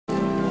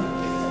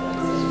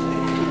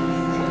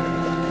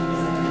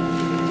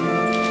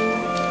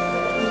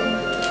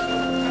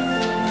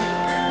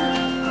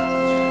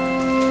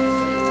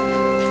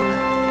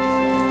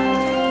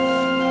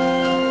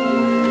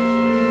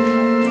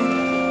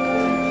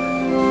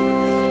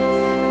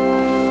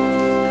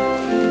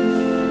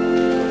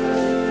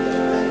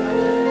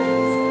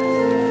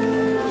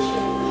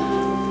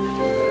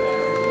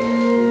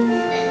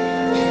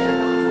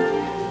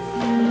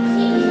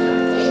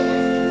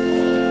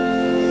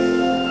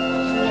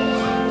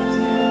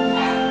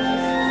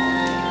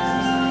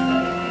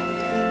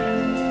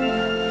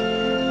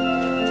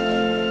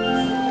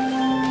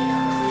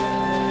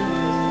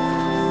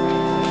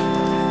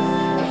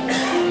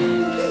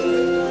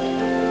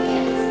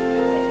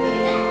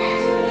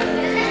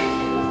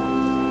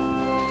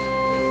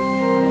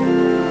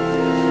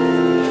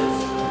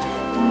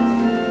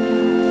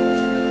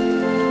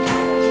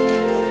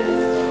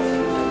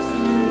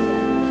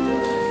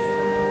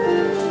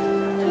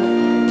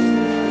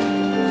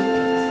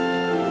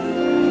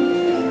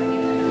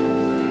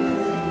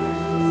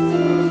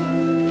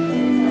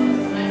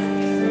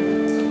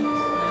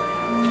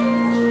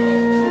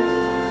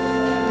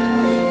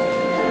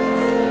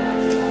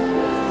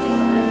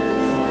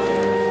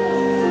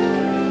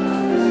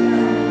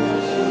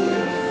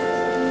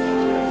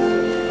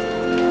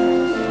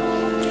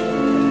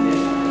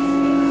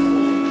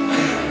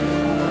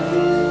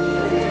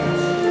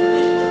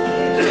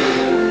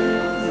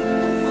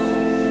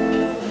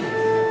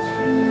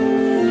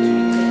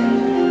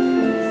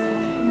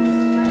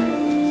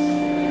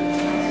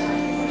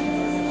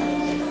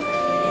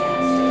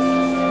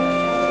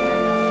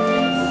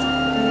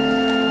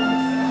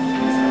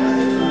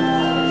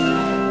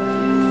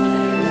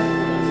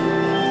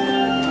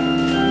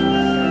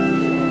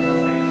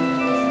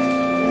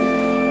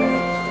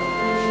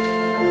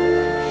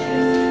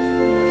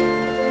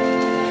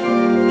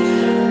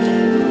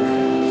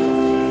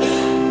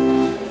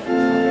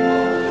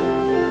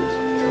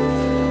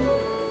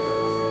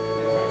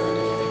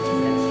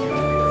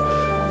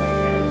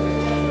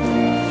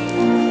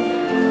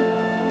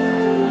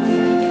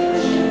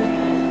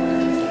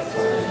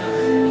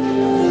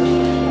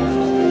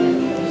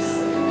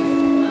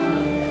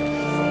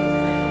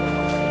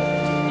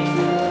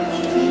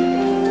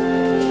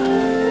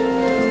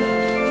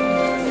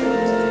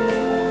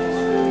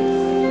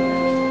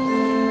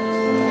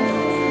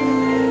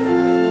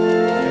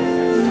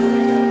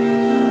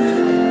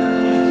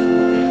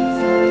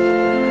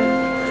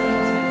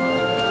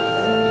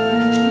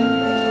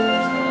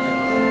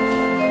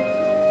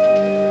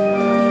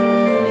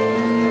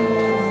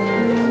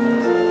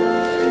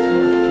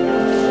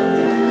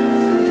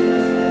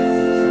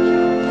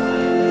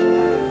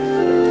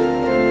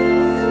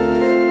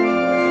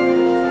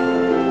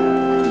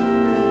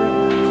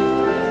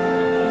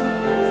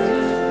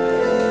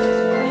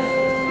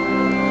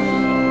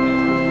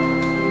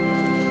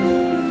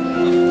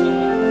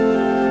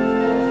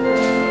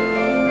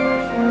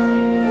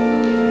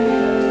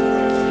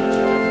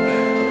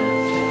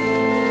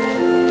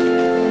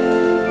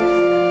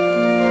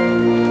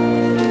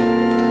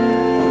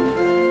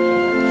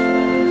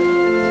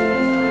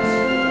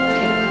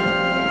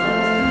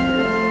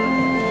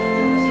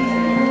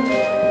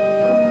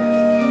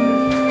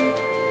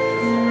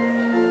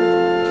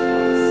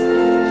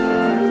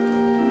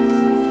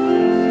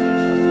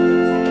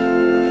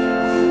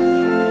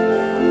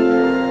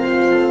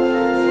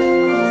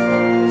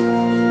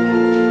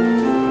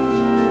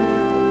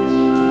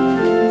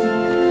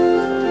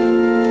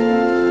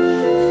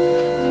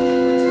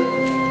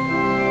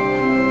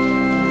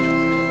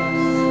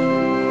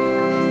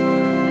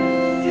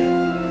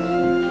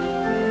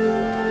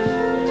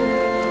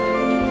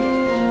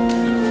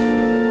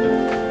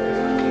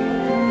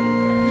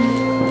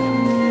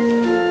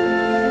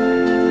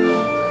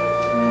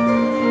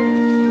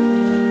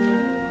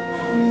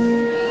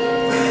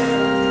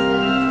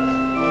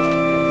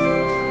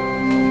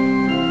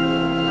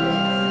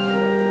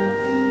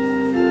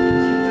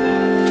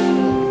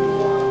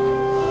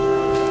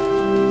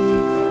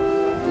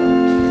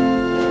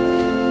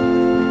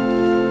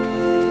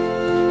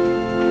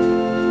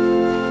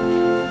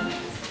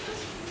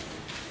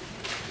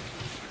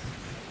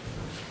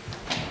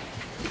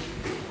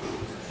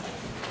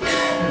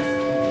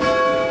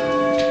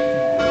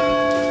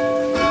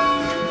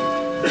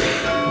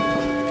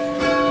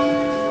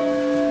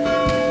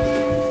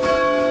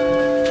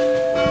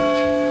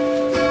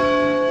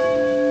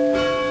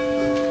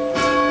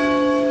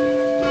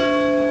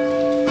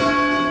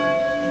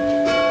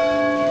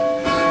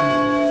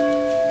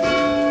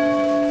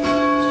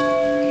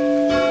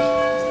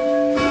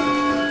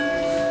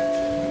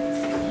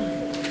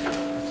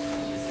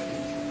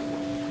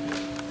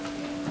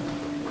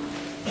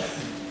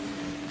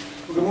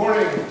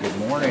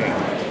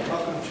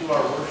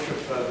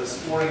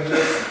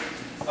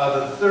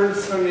the third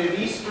Sunday of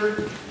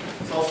Easter.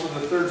 It's also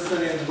the third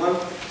Sunday of the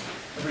month.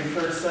 Every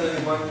third Sunday of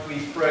the month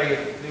we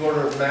pray the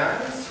order of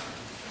Mass.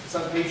 It's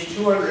on page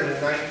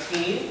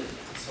 219,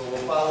 so we'll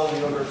follow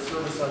the order of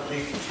service on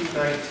page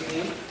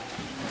 219.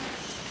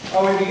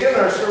 We begin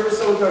our service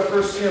with our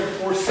first hymn,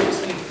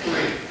 463.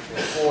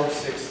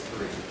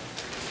 463.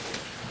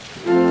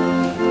 For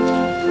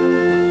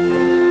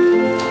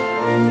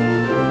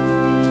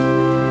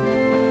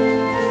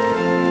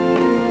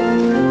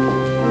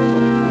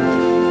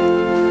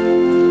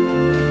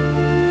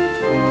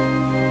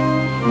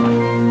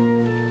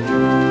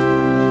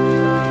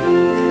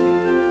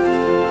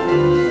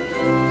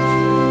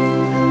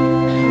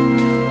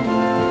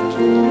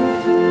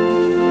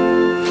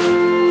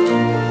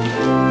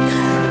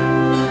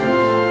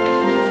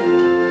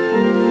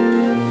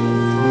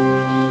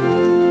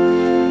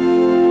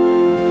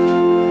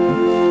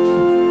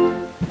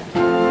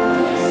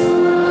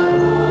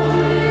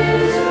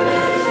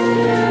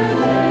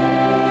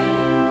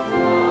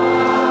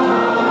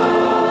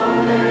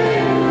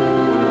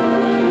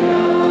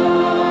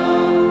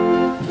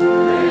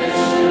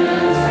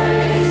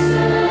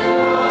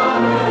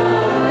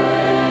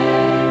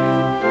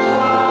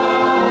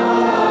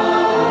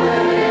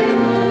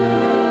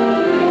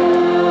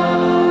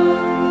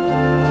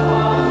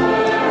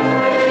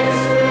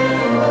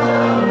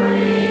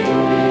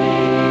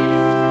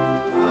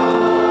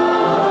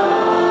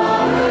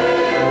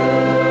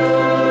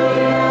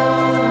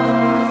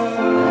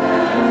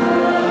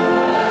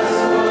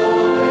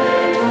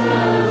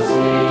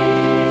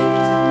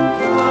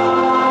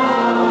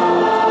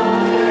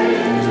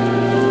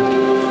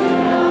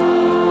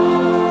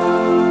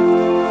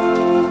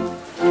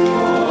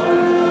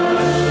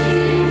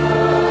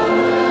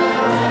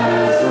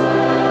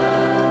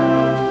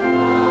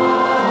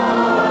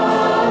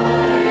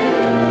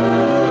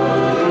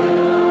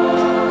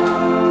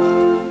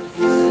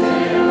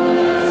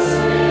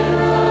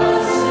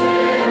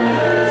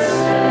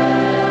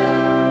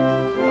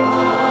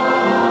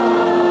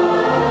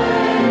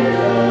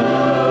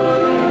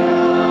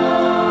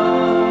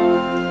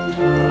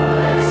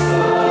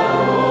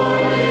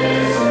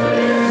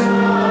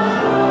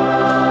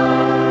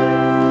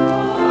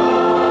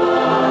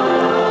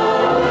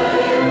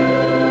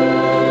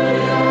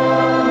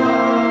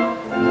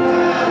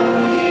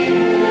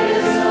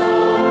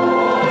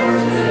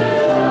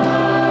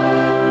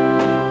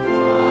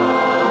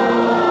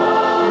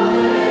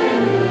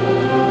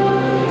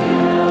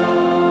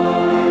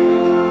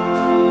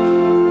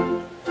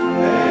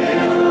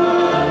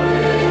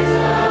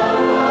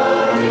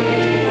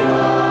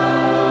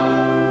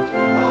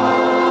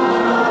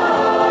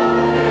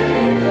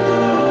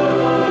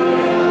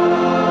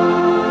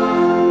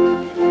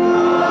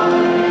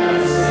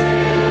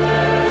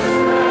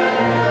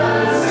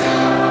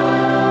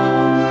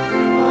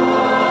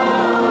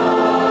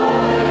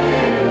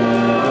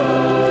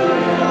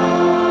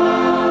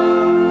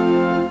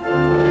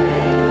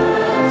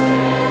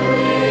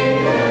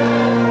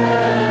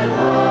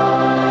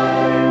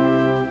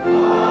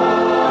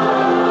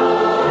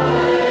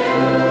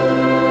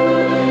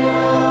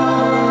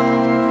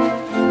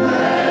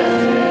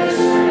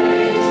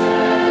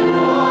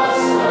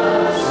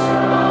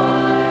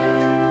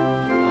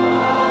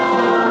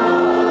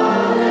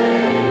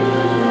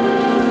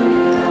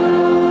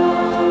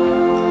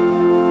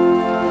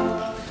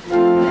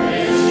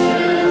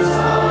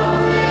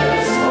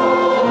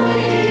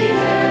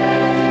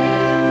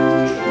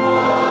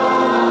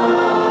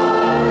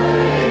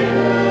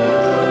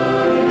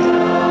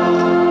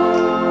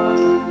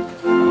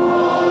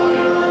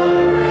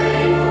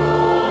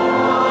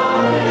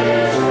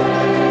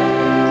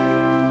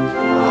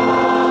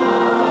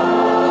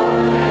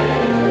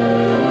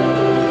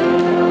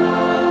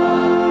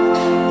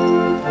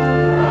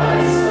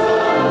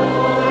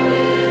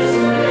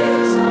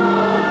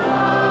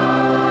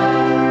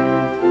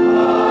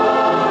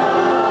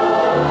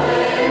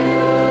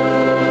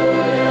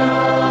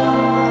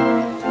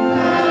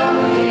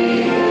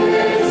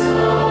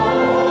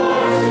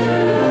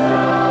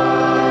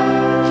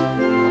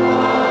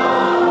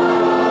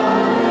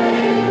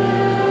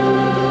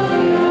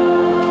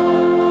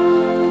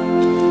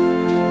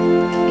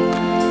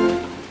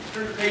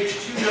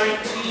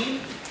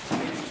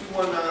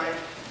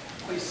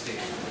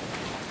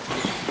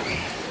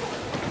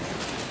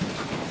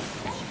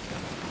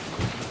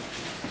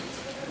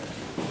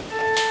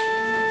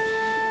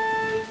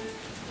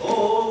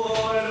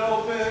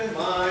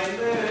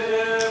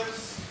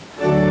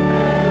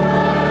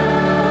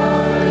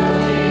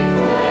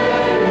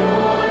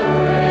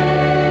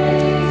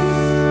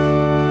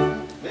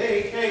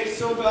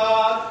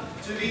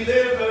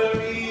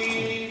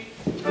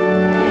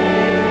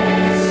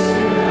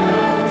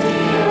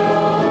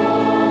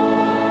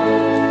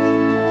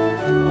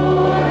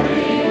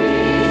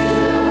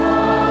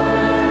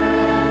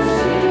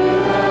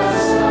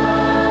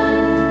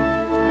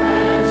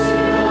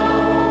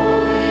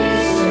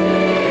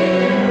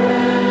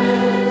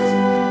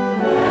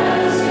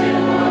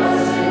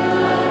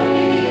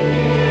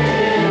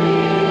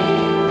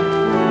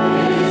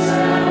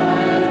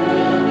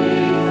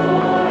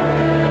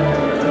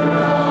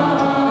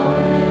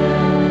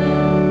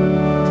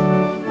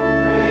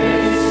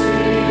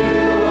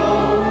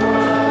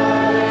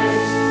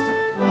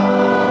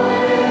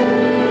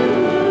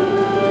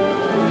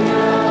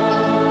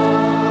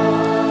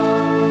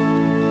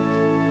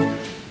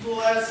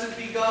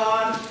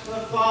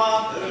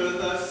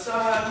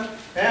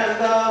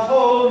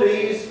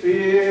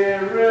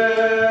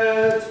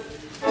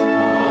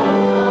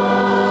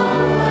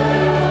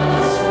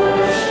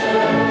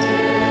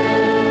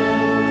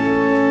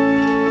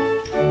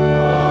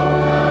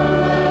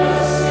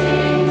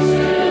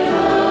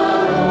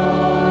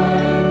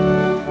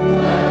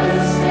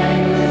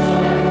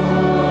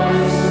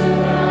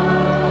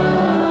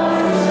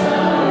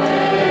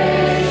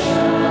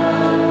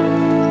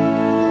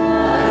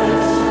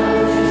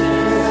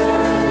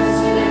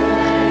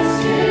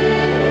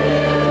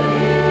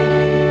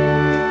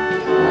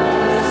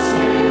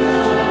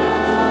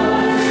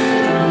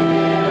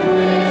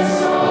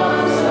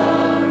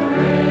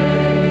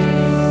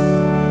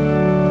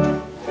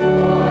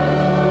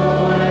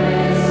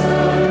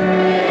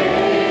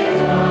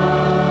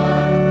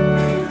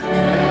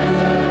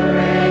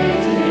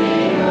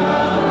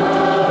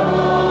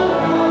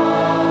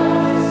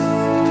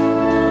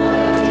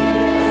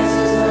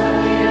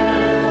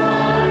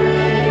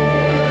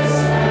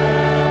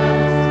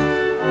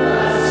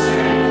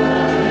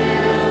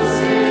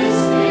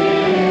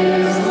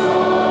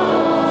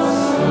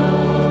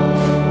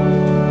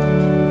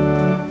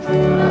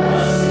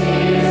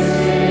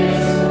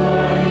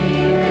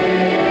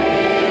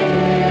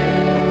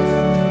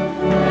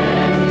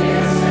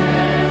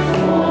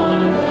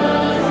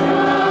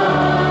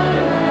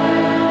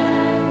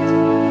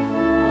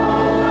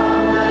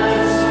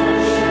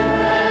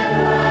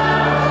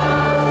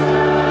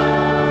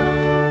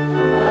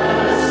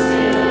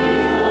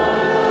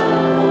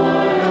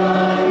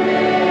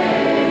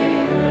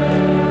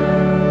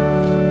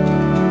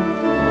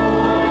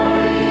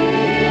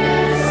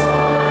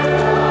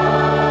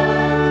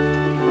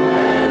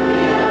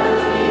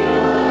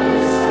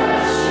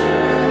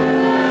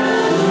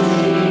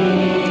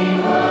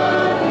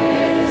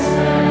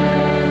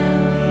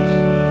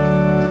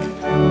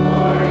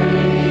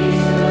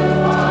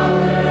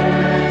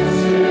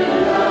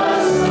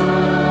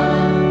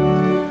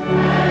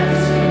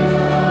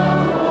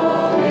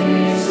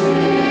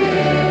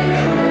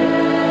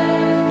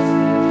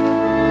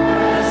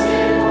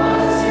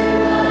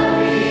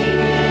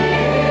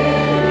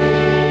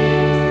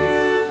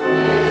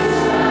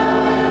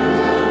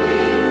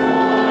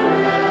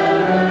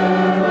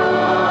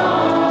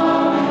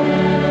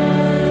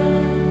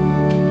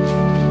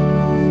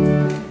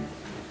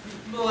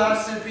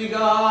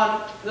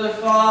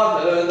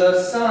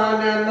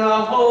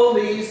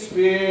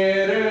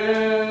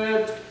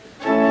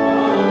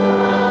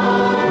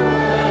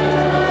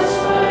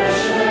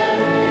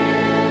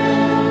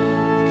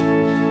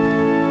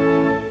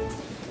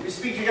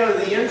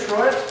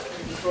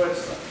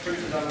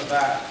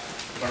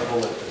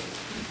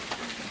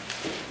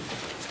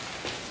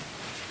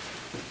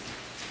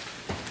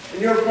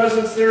your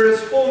presence there is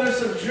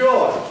fullness of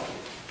joy.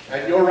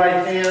 At your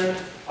right hand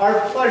are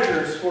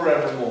pleasures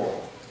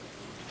forevermore.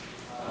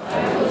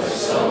 I will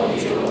extol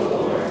you, O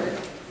Lord,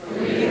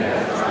 for you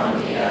have drawn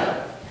me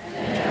up,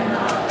 and have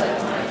not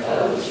let my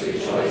foes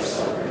rejoice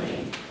over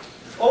me.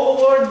 O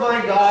Lord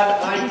my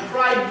God, I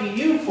cried to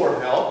you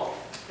for help,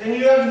 and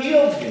you have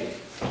healed me.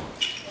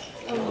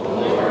 O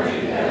Lord,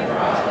 you have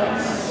brought my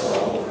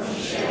soul from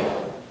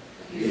Sheol.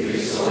 You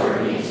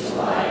restored me to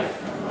life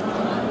from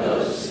among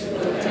those who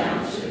go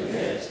down to the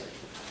pit.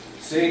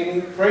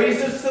 Sing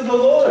praises to the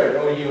Lord,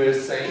 O you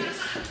his saints,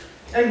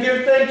 and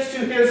give thanks to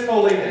his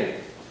holy name.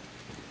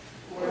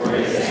 For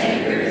his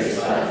anger is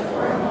but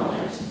for a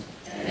moment,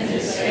 and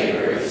his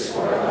favor is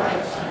for a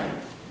lifetime.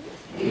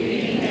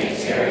 Weeping may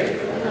tarry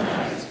for the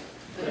night,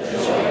 but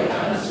joy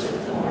comes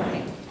with the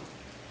morning.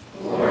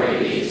 Glory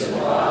be to the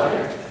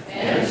Father,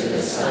 and to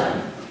the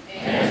Son,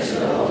 and to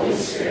the Holy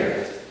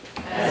Spirit,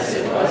 as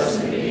it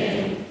was in the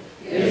beginning,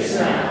 is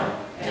now,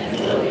 and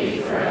will be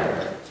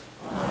forever.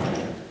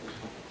 Amen.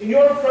 In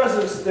your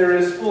presence there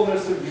is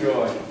fullness of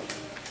joy.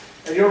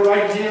 At your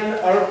right hand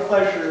are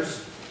pleasures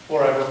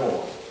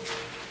forevermore.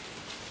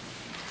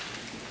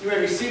 You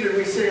may be seated.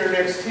 We sing our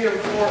next hymn,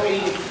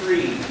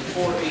 483.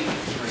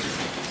 483.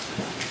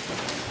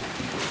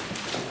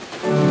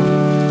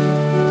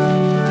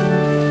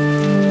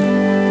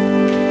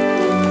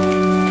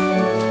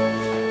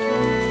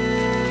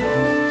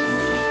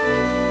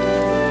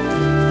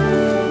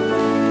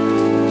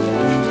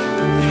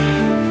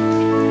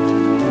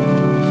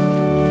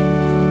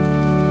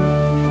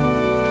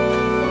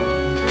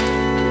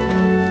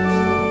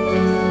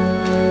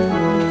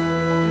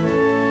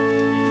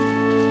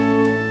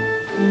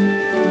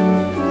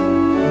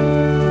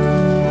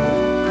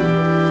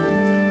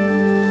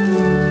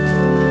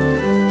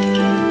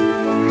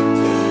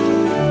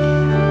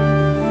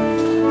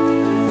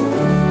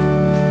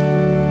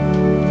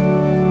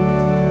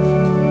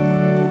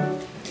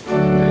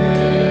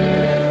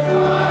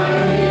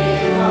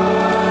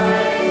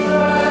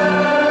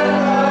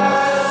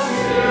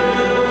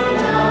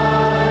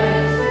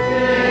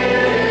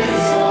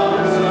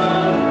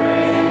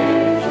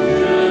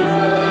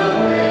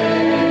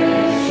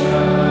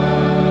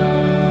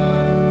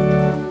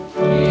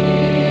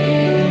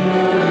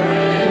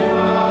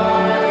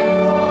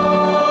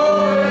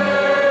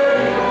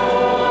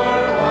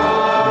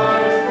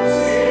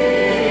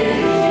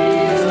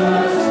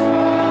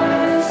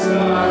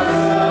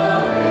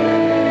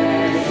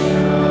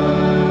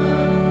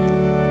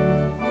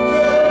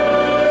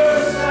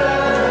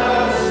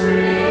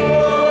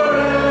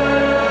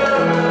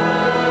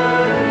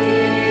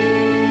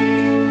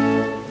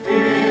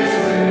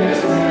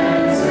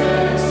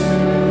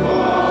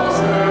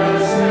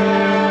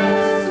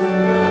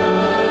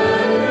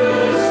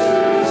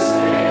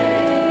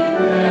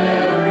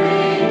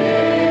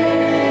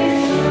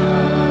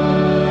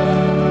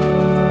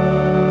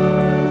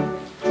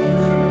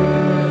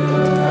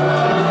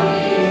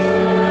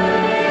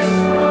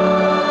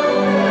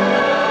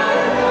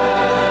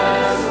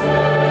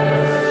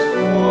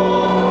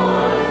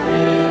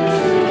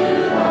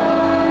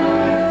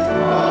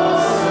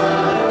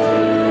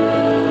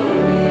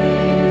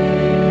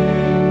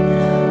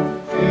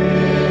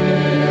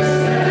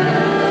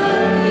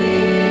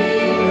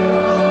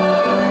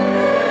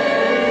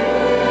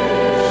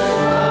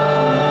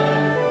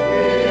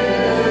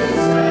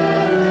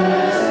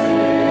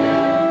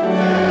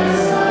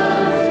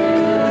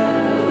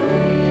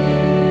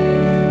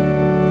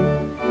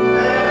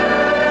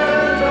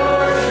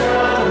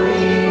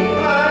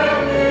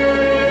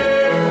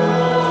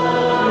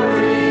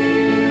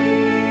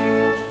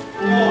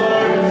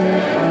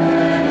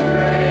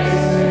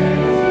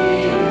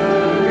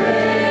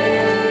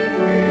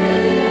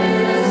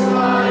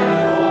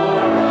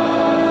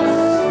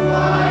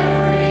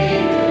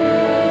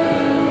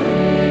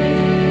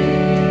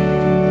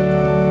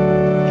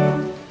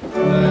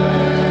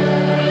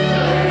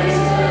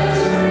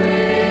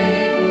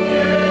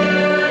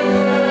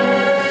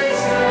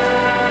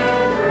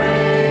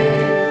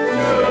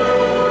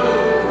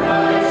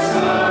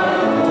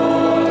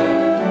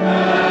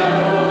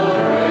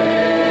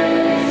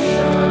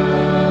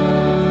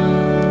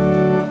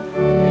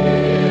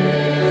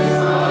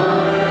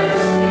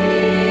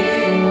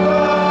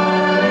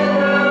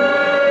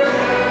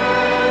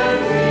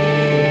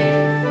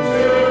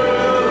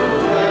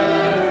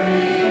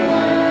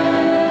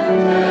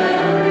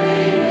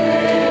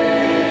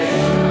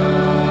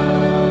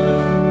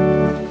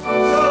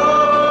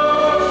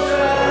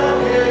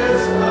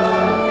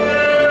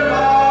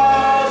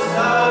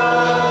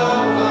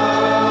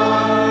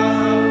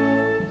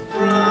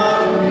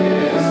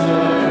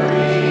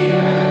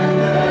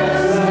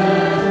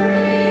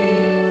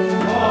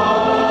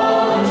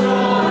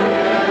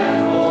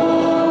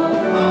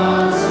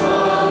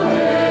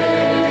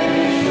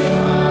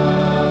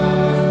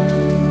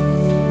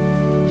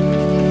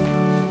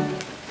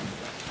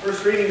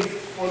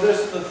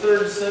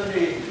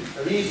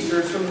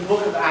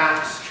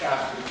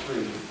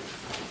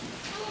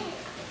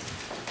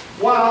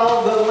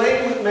 While the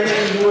lame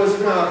man who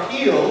was now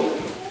healed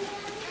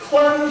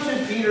clung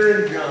to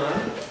Peter and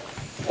John.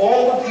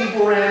 All the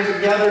people ran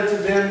together to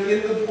them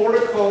in the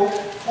portico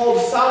called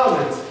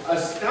Solomon's,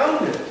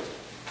 astounded.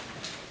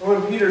 And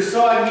when Peter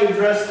saw it, he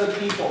addressed the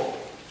people.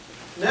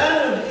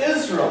 Men of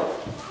Israel,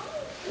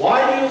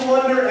 why do you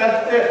wonder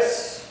at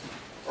this?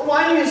 Or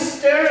why do you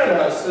stare at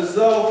us as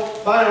though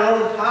by our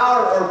own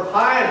power or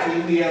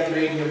piety we have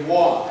made him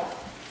walk?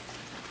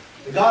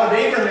 The God of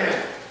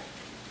Abraham,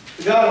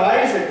 the God of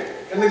Isaac,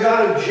 and the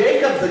God of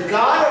Jacob, the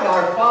God of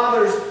our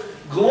fathers,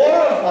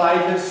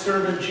 glorified his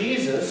servant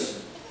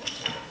Jesus,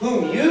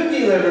 whom you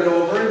delivered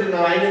over and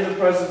denied in the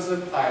presence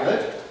of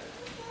Pilate,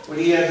 when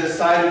he had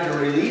decided to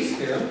release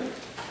him.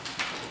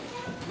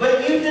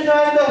 But you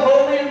denied the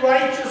holy and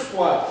righteous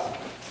one,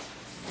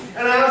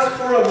 and asked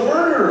for a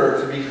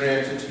murderer to be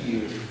granted to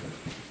you.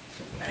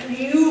 And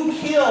you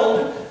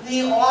killed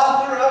the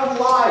author of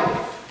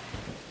life,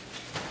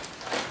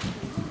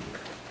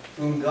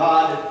 whom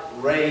God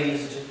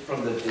raised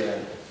from the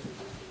dead.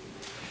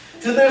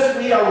 To this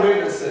we are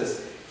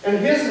witnesses, and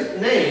his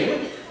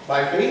name,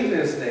 by faith in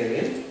his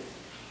name,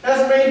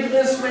 has made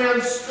this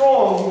man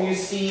strong whom you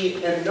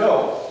see and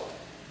know.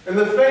 And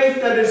the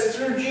faith that is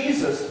through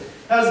Jesus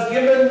has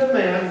given the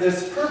man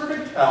this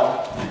perfect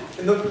health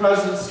in the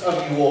presence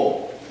of you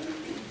all.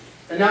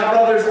 And now,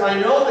 brothers, I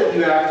know that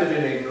you acted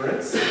in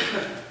ignorance,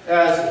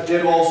 as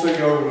did also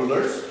your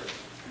rulers.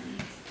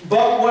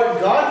 But what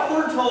God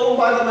foretold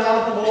by the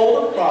mouth of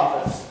all the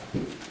prophets,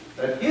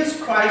 that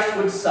his Christ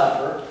would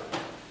suffer,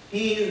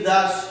 he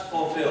thus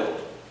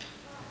fulfilled.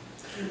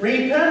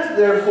 Repent,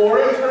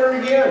 therefore, and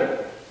turn again,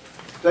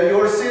 that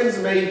your sins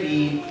may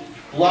be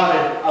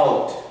blotted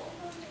out,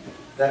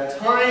 that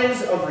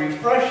times of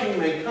refreshing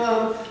may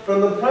come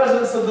from the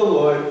presence of the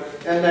Lord,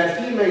 and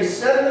that he may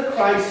send the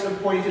Christ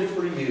appointed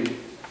for you,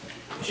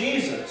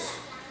 Jesus,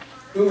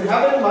 whom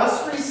heaven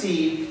must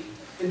receive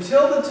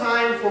until the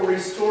time for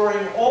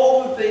restoring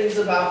all the things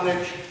about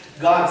which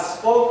God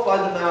spoke by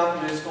the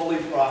mouth of his holy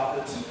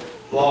prophets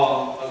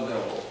long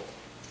ago.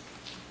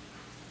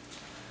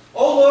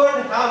 O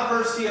Lord, have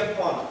mercy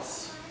upon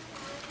us.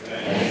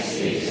 Thanks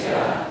be to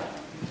God.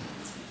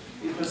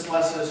 This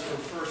lesson is from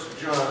 1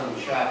 John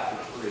chapter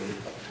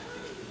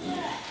 3.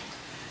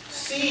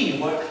 See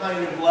what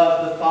kind of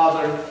love the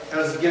Father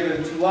has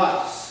given to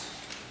us,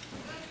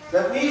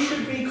 that we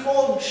should be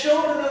called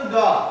children of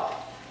God,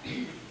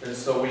 and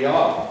so we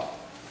are.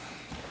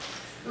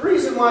 The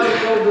reason why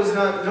the world does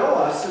not know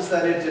us is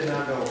that it did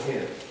not know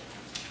him.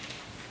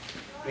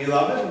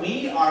 Beloved,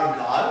 we are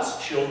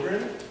God's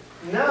children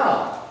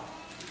now,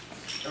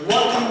 and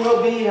what we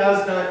will be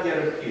has not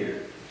yet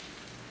appeared.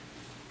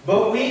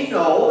 But we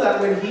know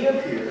that when he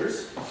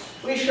appears,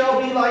 we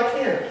shall be like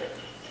him,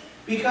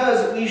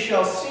 because we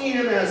shall see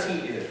him as he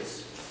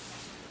is.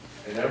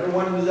 And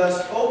everyone who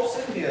thus hopes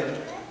in him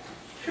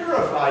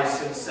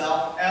purifies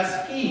himself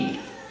as he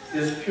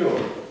is pure.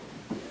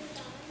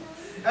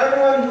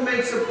 Everyone who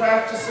makes a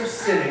practice of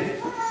sinning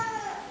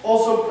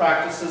also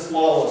practices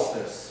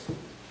lawlessness.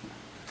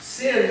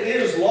 Sin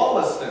is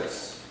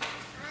lawlessness.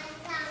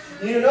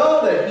 You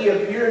know that he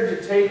appeared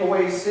to take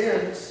away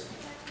sins,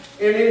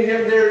 and in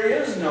him there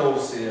is no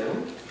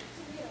sin.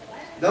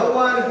 No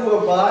one who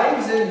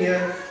abides in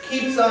him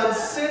keeps on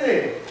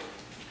sinning.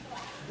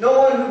 No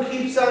one who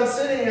keeps on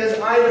sinning has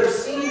either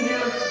seen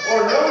him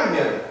or known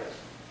him.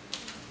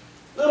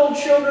 Little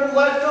children,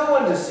 let no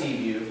one deceive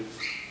you.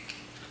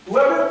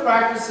 Whoever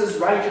practices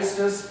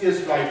righteousness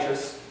is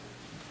righteous,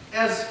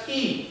 as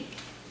he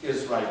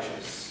is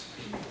righteous.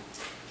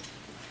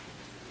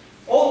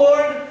 O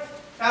Lord,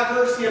 have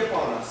mercy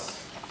upon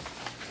us.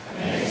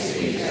 Thanks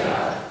be to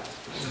God.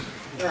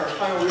 And our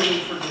final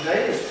reading for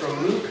today is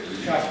from Luke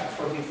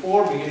chapter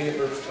 24, beginning at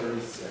verse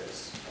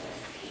 36.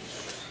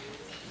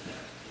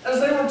 As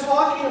they were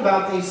talking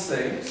about these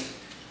things,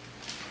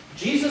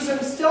 Jesus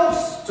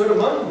himself stood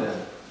among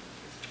them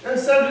and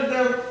said to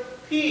them,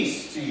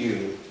 "Peace to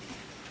you."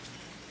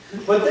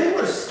 But they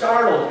were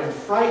startled and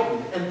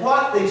frightened and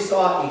thought they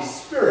saw a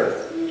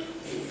spirit.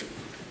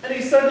 And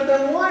he said to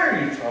them, "Why are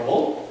you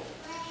troubled?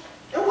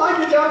 And why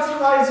do doubts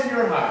arise in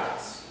your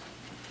hearts?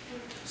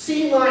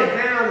 See my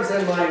hands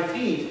and my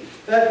feet,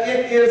 that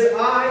it is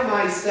I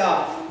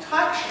myself.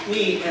 Touch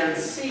me and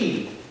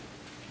see.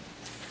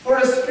 For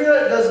a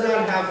spirit does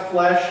not have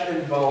flesh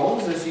and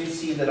bones, as you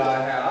see that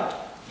I have."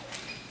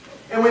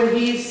 And when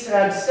he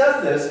had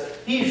said this,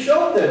 he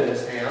showed them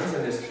his hands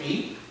and his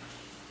feet.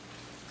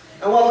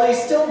 And while they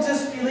still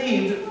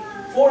disbelieved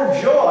for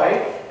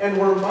joy and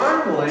were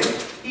marveling,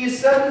 he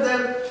said to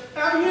them,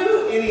 "Have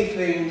you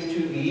anything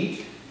to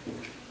eat?"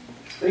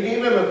 They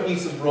gave him a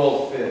piece of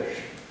rolled fish.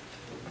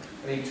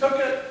 And he took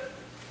it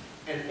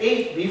and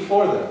ate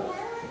before them.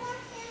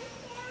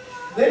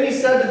 Then he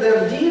said to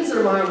them, "These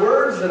are my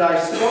words that I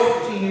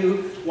spoke to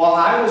you while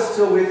I was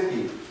still with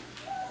you,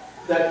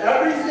 that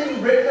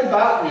everything written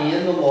about me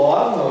in the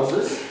law of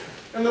Moses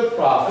and the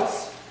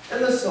prophets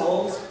and the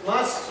Psalms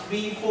must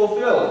be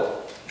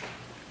fulfilled."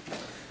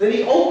 Then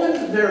he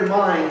opened their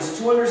minds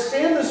to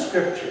understand the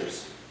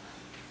Scriptures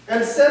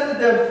and said to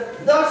them,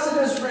 "Thus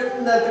it is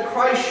written that the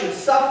Christ should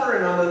suffer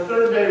and on the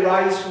third day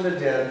rise from the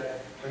dead,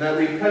 and that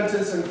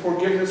repentance and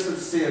forgiveness of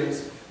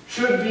sins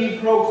should be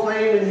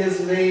proclaimed in his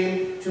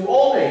name to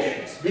all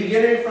nations,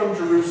 beginning from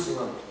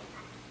Jerusalem.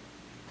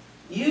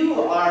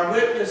 You are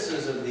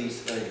witnesses of these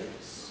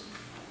things.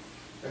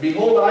 And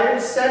behold, I am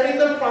sending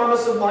the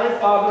promise of my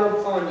Father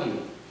upon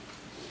you.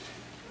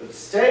 But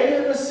stay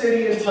in the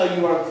city until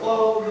you are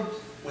clothed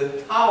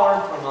with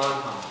power from on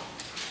high.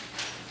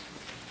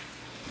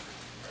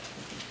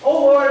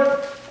 O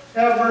Lord,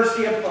 have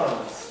mercy upon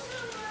us.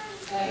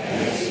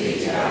 Thanks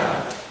be to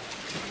God.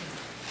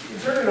 We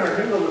turn in our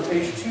hymnal to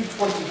page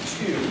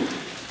 222.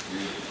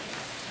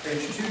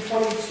 Page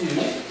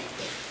 222.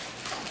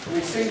 And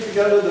we sing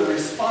together the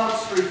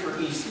responsory for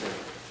Easter.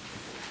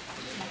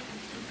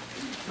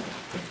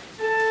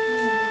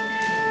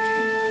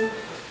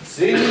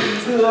 Sing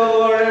to the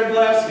Lord and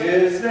bless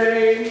his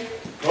name.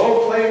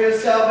 Proclaim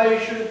his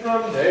salvation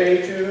from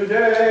day to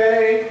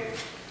day.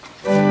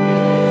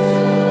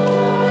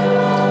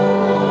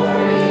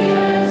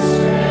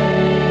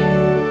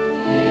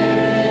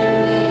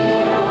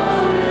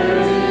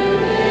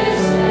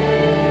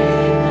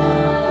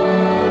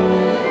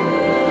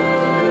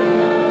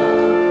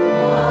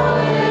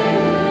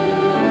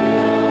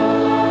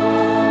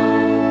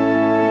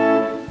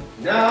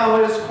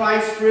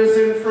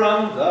 Risen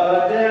from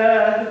the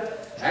dead,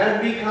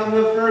 and become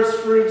the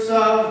first fruits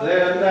of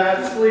them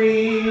that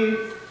sleep.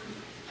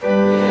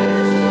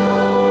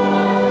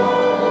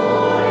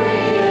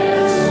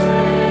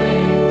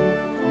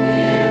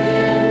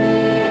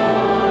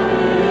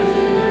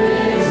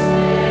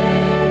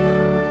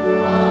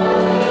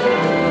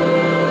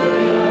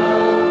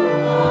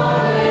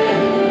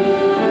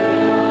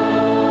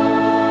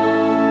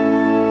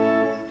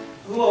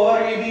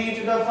 Glory be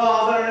to the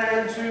Father,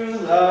 and to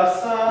the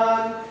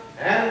Son,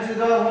 and to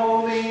the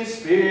Holy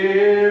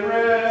Spirit.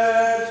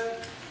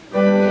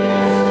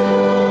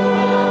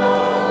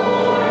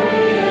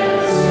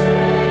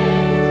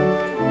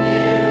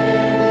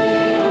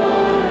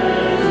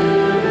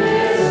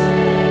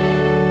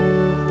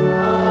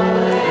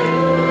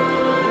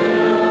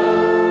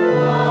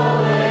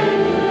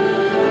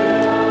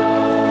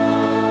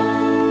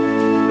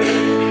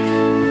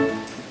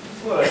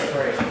 Let us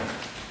pray.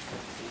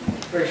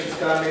 Gracious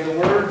God, may the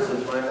words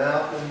of my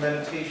mouth and the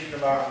meditation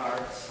of our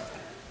hearts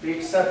be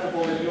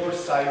acceptable in your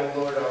sight, O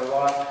Lord, our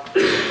rock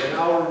and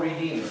our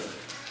Redeemer.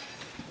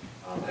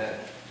 Amen.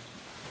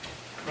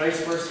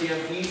 Grace, mercy,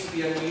 and peace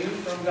be unto you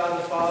from God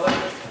the Father,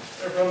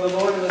 and from the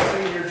Lord and the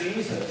Savior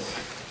Jesus.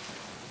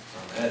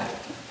 Amen.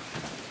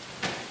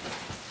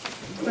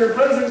 Dear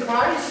friends in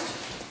Christ,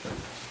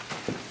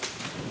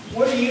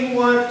 what do you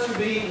want to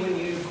be when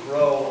you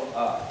grow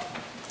up?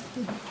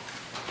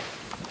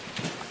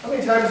 How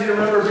many times do you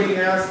remember being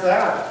asked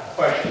that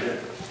question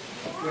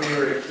when you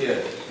were a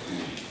kid?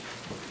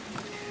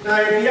 Now,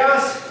 if you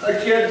ask a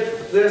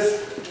kid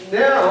this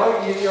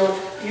now,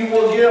 you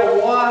will get a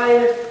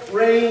wide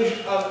range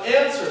of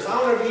answers.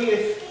 I want to be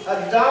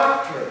a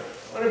doctor.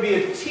 I want to be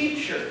a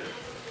teacher.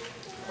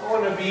 I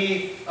want to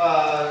be,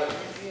 a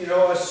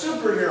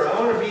superhero. I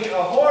want to be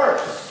a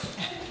horse.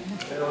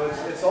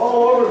 It's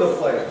all over the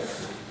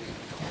place.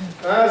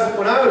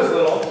 When I was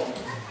little,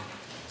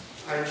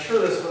 I'm sure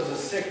this was a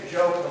sick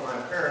joke of my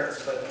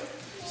parents, but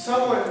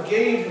someone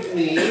gave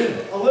me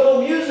a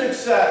little music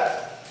set.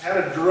 Had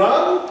a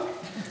drum,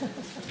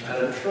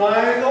 had a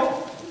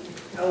triangle,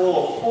 had a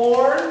little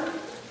horn,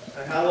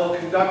 and had a little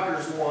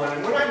conductor's one.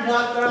 And when I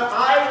got that,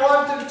 I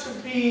wanted to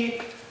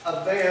be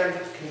a band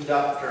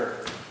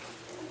conductor.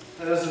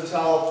 And it wasn't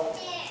until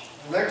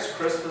next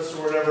Christmas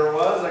or whatever it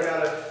was, I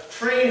got a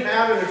train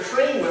hat and a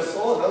train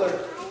whistle,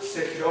 another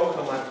sick joke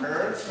on my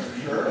parents,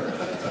 I'm sure.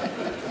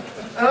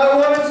 And I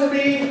wanted to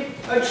be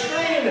a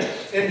train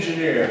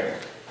engineer.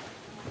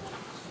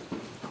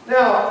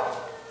 Now,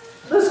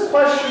 this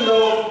question,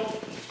 though,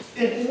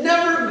 it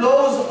never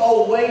goes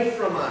away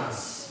from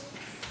us.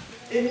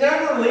 It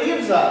never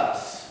leaves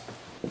us.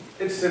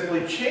 It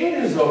simply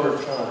changes over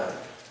time.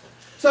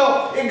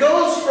 So it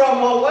goes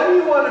from, well, what do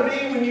you want to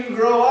be when you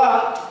grow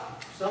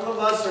up? Some of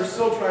us are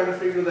still trying to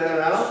figure that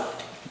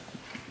out.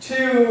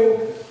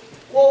 To,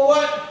 well,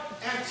 what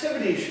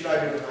activity should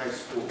I do in high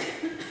school?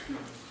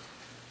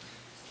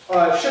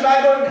 Should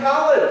I go to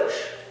college?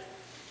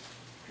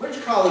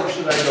 Which college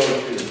should I go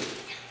to?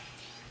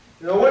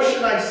 What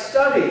should I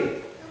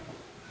study?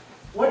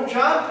 What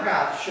job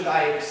path should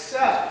I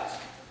accept?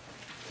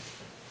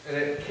 And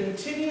it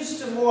continues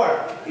to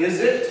morph. Is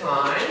it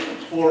time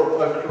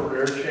for a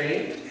career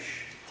change?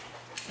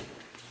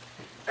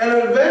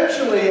 And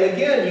eventually,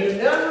 again, you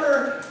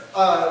never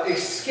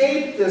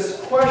escape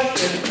this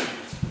question,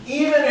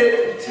 even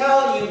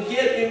until you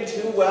get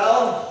into,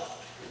 well,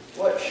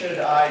 what should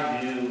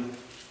I do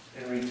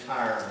in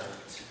retirement?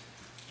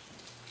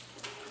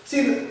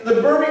 See,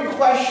 the burning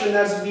question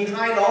that's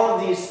behind all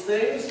of these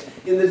things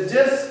in the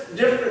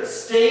different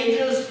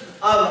stages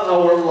of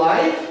our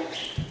life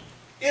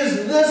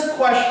is this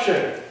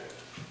question: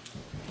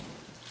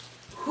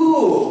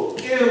 who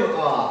am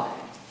I?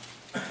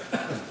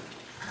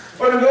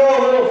 Or to go a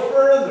little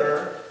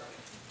further,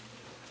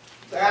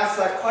 to ask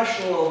that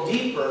question a little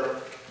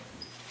deeper,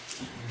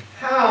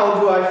 How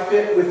do I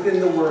fit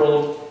within the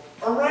world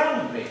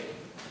around me?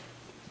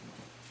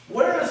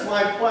 Where is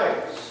my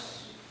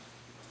place?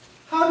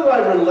 How do I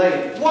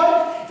relate?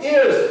 What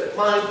is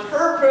my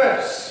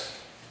purpose?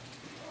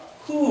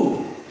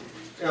 Who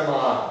am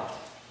I?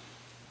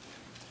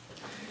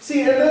 See,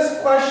 and this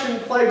question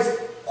plagues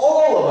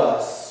all of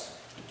us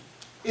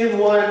in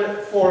one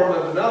form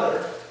or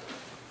another.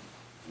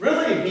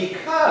 Really,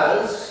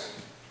 because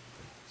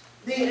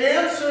the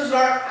answers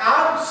are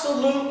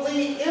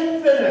absolutely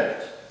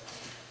infinite.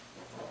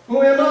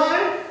 Who am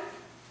I?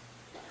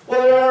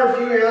 Well, there are a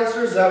few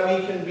answers that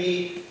we can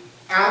be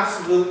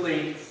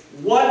absolutely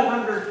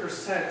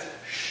 100%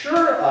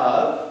 sure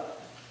of.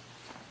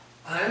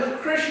 I'm a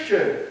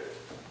Christian.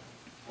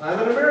 I'm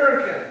an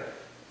American.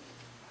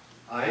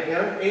 I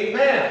am a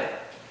man.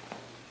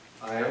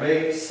 I am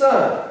a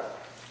son.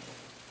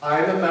 I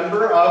am a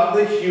member of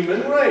the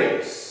human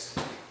race.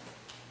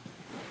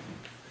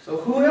 So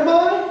who am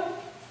I?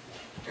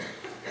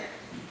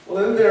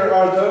 Well, then there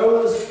are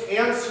those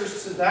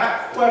answers to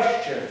that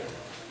question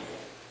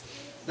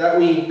that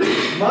we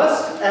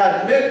must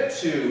admit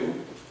to,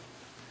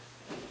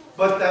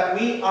 but that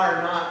we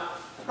are not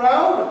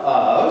proud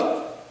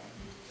of.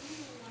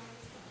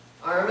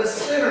 I'm a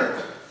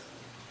sinner.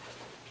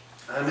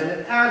 I'm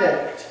an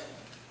addict.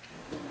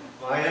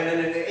 I am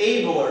an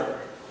enabler.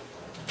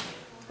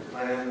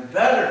 I am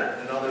better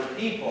than other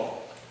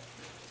people.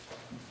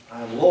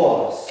 I'm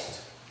lost.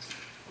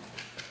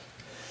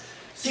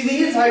 See,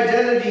 these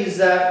identities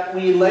that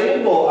we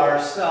label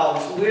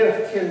ourselves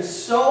with can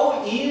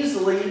so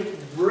easily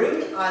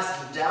bring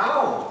us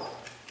down.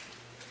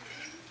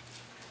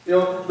 You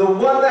know, the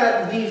one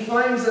that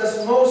defines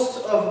us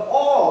most of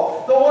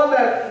all, the one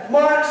that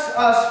marks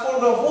us for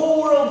the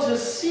whole world to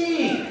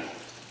see.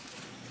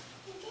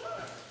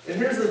 And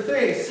here's the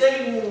thing,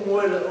 Satan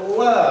would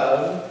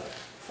love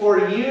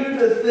for you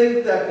to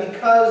think that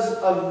because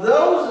of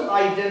those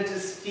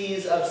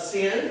identities of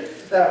sin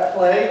that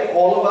plague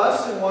all of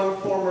us in one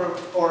form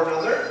or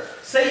another,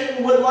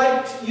 Satan would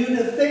like you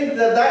to think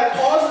that that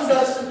causes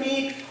us to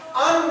be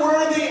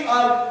unworthy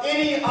of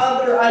any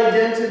other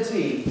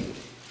identity.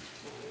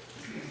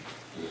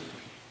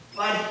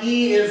 But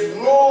he is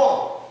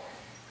wrong.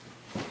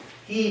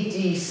 He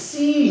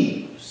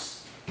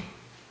deceives.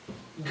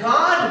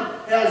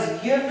 God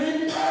has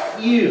given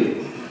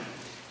you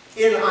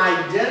an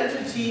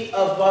identity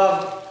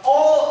above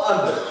all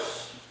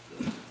others.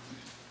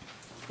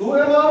 Who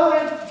am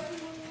I?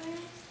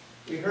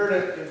 We heard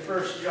it in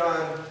 1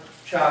 John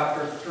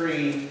chapter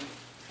 3.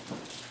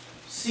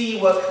 See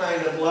what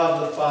kind of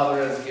love the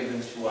Father has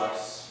given to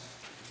us,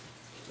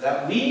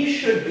 that we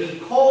should be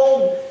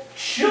called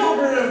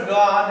children of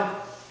God,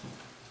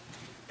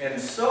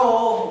 and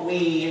so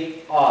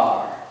we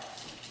are.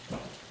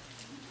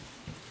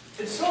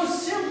 It's so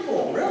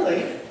simple,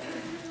 really.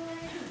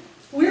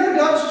 We are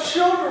God's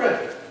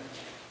children.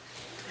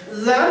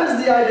 That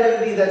is the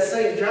identity that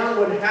St. John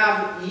would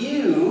have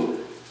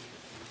you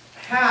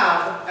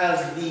have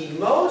as the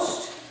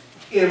most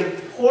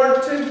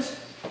important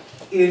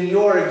in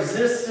your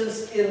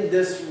existence in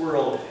this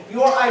world.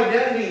 Your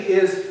identity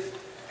is,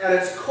 at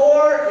its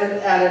core and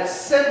at its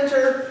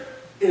center,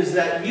 is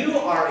that you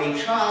are a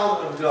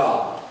child of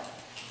God.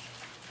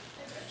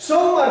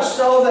 So much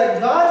so that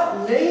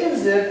God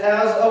names it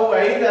as a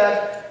way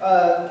that,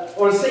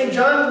 or St.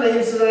 John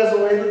names it as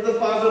a way that the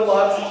Father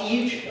loves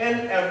each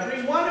and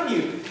every one of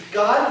you.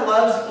 God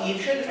loves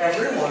each and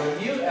every one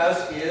of you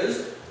as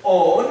His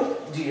own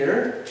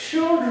dear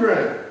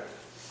children.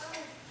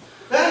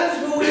 That is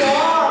who we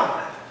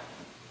are.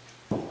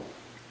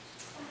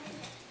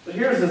 But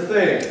here's the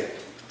thing.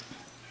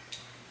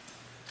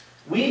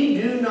 We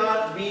do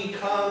not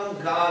become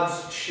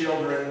God's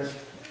children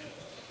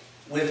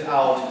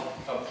without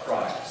a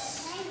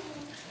price.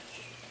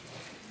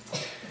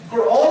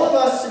 For all of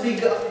us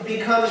to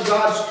become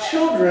God's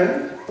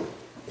children,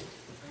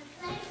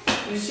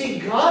 you see,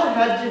 God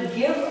had to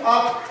give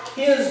up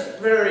His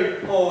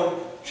very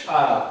own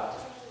child.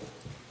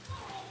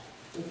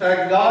 In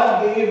fact,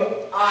 God gave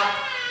up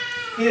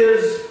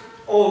His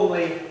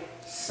only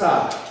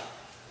Son.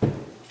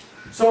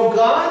 So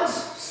God's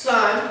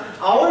Son,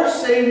 our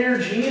Savior,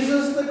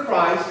 Jesus the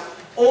Christ,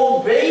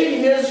 obeyed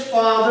His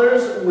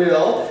Father's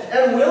will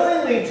and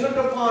willingly took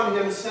upon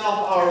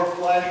Himself our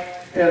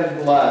flesh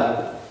and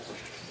blood.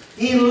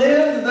 He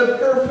lived the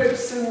perfect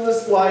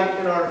sinless life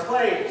in our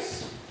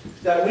place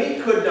that we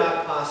could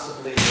not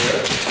possibly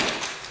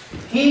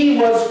live. He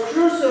was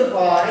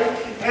crucified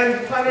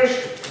and punished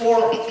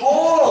for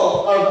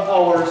all of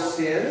our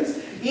sins,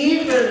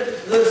 even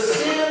the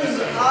sins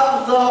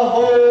of the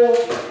whole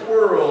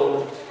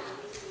world.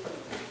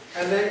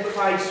 And then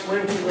Christ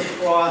went to the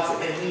cross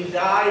and He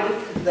died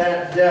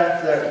that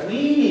death that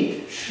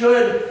we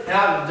should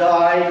have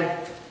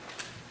died.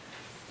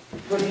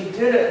 But He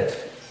did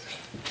it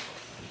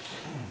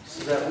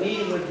so that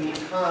we would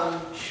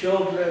become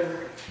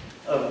children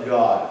of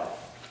God.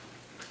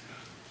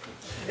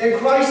 And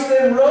Christ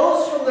then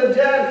rose from the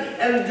dead,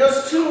 and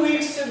just 2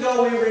 weeks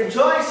ago we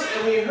rejoiced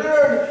and we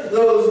heard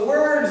those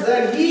words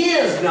that He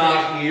is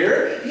not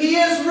here, He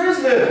is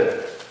risen.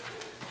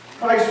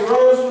 Christ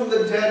rose from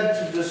the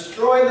dead to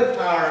destroy the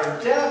power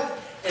of death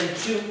and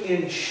to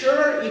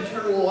ensure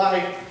eternal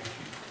life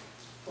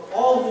for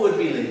all who would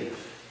believe,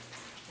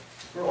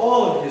 for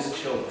all of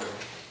His children.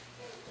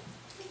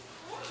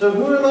 So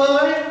who am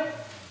I?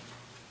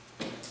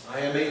 I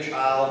am a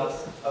child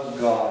of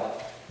God.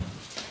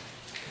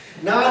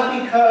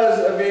 Not because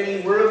of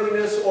any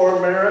worthiness or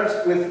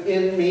merit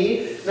within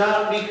me,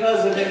 not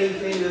because of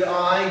anything that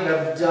I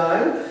have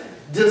done,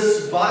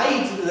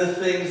 despite the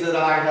things that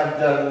I have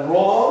done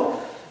wrong.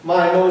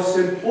 My most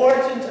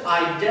important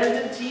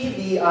identity,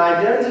 the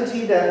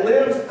identity that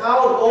lives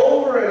out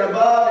over and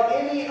above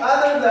any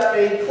other that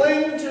may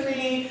cling to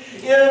me,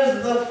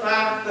 is the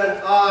fact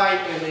that I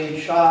am a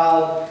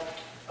child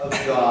of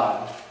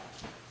God.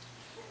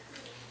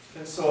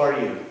 And so are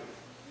you.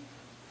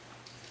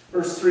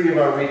 Verse 3 of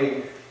our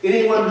reading.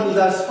 Anyone who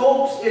thus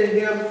hopes in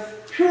Him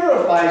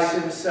purifies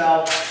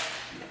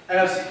himself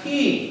as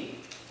He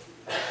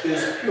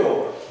is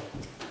pure.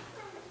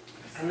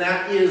 And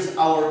that is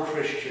our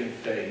Christian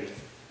faith.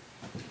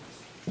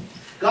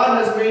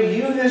 God has made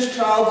you His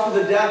child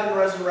through the death and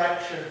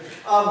resurrection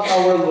of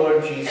our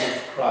Lord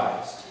Jesus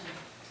Christ.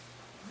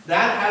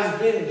 That has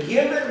been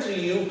given to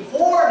you,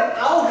 poured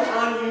out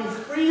on you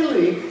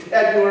freely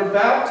at your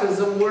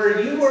baptism,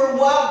 where you were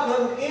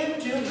welcomed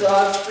into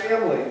God's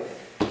family.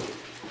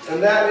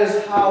 And that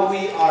is how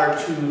we are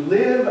to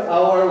live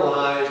our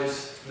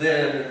lives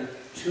then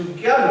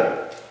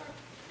together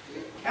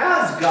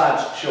as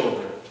God's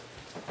children.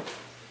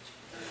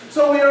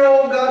 So we are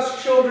all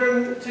God's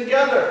children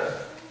together.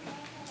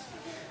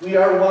 We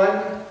are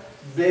one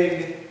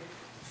big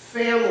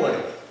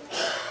family.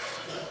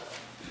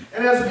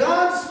 And as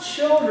God's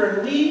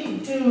children, we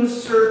do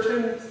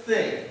certain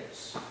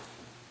things.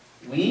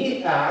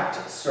 We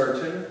act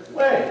certain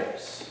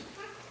ways.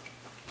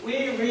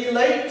 We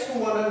relate to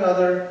one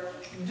another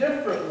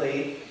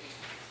differently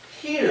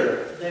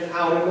here than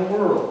out in the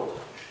world.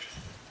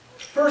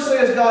 Firstly,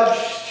 as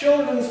God's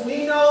children,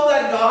 we know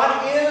that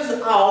God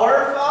is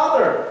our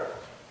Father.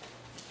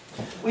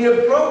 We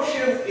approach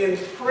Him in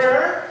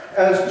prayer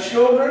as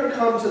children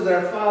come to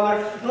their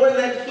Father, knowing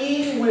that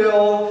He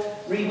will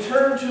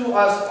return to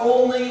us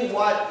only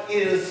what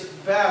is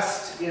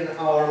best in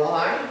our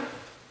life,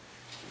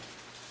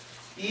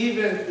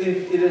 even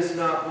if it is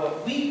not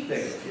what we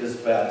think is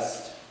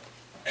best.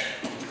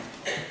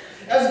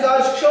 As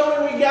God's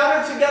children, we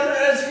gather together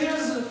as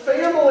His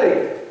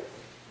family.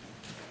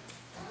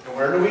 And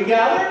where do we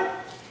gather?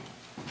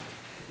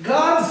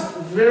 God's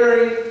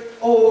very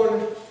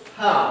own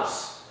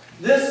house.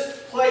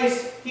 This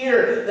place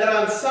here that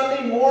on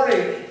Sunday morning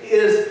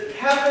is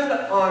heaven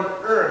on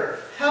earth.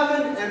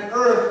 Heaven and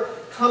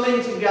earth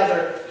coming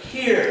together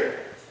here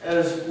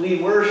as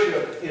we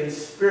worship in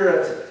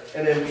spirit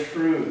and in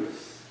truth.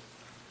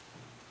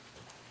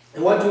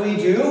 And what do we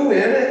do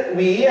when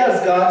we,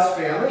 as God's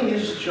family,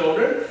 His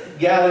children,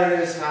 gather in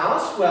His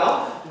house?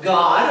 Well,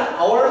 God,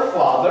 our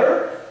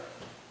Father,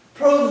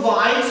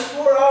 provides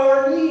for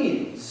our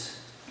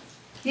needs.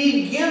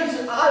 He gives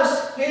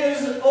us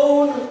His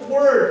own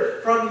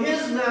word from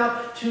His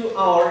mouth to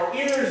our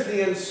ears,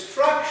 the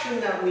instruction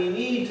that we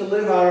need to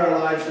live our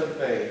lives of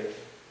faith.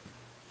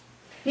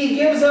 He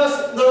gives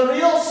us the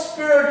real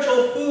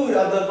spiritual food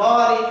of the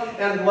body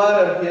and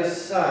blood of His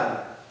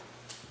Son.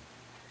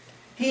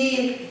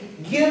 He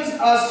gives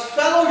us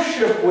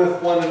fellowship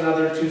with one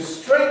another to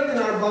strengthen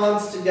our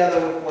bonds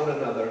together with one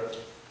another.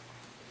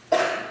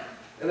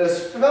 And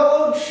as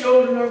fellow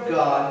children of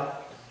God,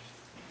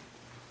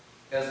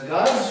 as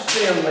God's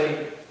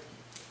family,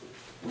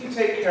 we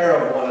take care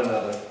of one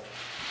another.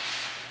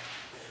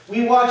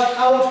 We watch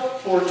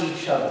out for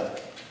each other.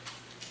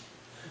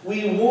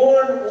 We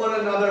warn one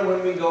another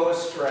when we go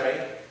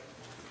astray.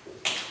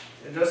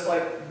 And just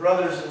like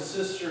brothers and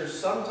sisters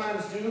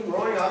sometimes do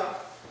growing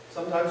up,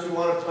 sometimes we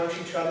want to punch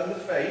each other in the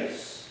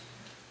face,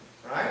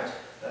 right?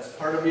 That's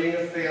part of being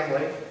a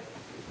family.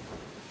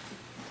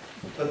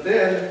 But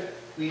then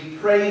we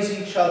praise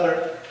each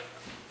other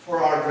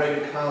for our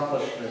great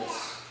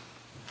accomplishments.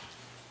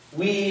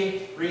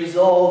 We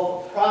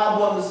resolve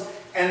problems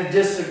and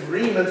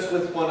disagreements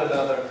with one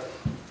another.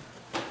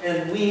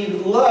 And we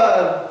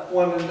love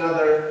one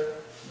another,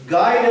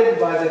 guided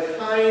by the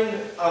kind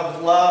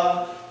of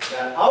love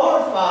that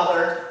our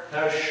Father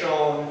has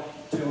shown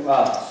to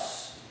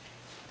us.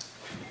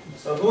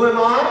 So who am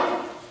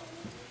I?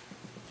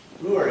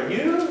 Who are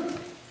you?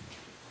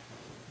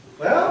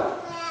 Well,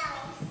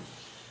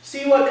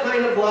 see what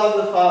kind of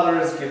love the Father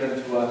has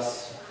given to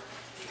us.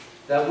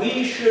 That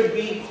we should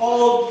be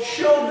called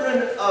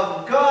children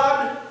of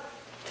God,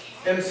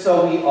 and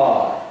so we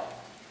are.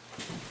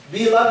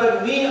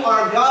 Beloved, we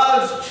are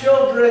God's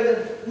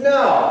children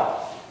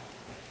now.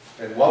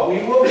 And what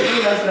we will be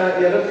has not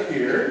yet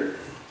appeared.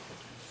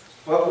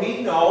 But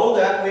we know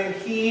that when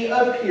He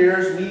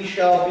appears, we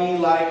shall be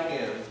like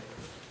Him.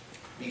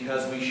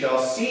 Because we shall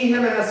see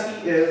Him as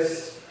He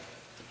is.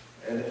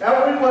 And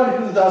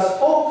everyone who thus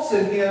hopes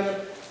in him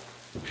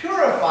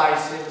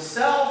purifies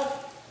himself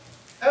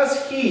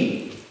as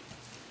he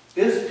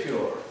is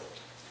pure.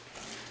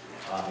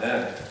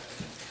 Amen.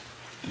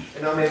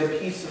 And now may the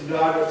peace of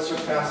God, which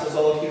surpasses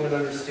all human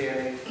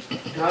understanding,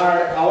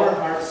 guard our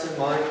hearts and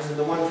minds in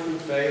the one true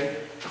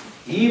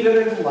faith,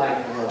 even in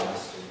life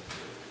everlasting.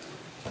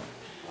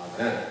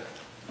 Amen.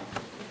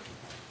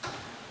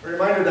 A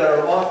reminder that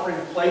our offering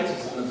plate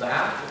is in the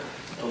back,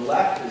 to the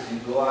left as you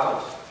go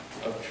out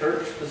of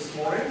church this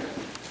morning.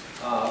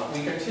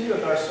 We continue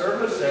with our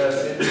service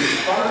as in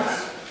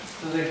response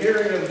to the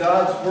hearing of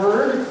God's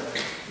word,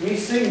 we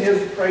sing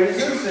his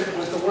praises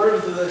with the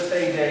words of the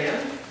Te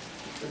Deum.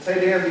 The Te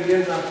Deum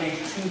begins on page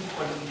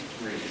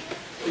 223.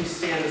 Please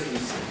stand as we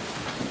sing.